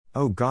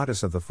O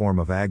goddess of the form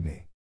of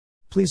Agni,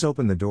 please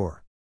open the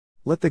door.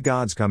 Let the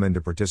gods come in to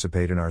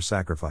participate in our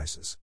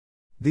sacrifices.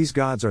 These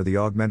gods are the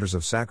augmenters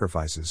of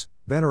sacrifices,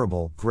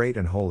 venerable, great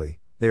and holy,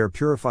 they are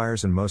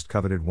purifiers and most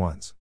coveted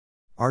ones.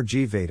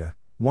 RG Veda,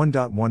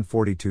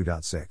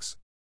 1.142.6.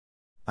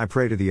 I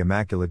pray to the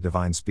Immaculate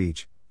Divine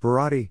Speech,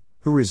 Bharati,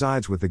 who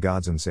resides with the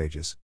gods and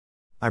sages.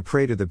 I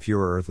pray to the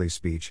pure earthly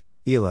speech,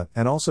 Ila,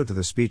 and also to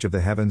the speech of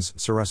the heavens,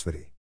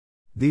 Sarasvati.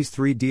 These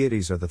three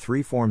deities are the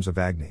three forms of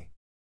Agni.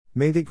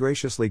 May they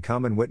graciously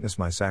come and witness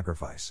my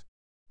sacrifice.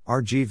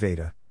 RG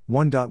Veda,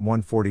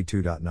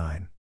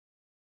 1.142.9.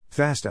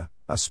 Vasta,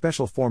 a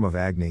special form of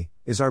Agni,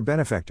 is our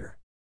benefactor.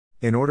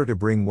 In order to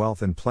bring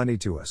wealth and plenty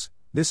to us,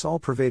 this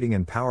all-pervading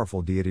and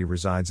powerful deity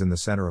resides in the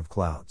center of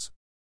clouds.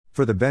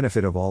 For the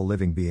benefit of all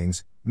living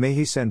beings, may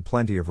he send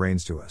plenty of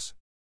rains to us.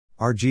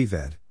 RG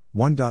Ved,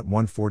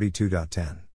 1.142.10.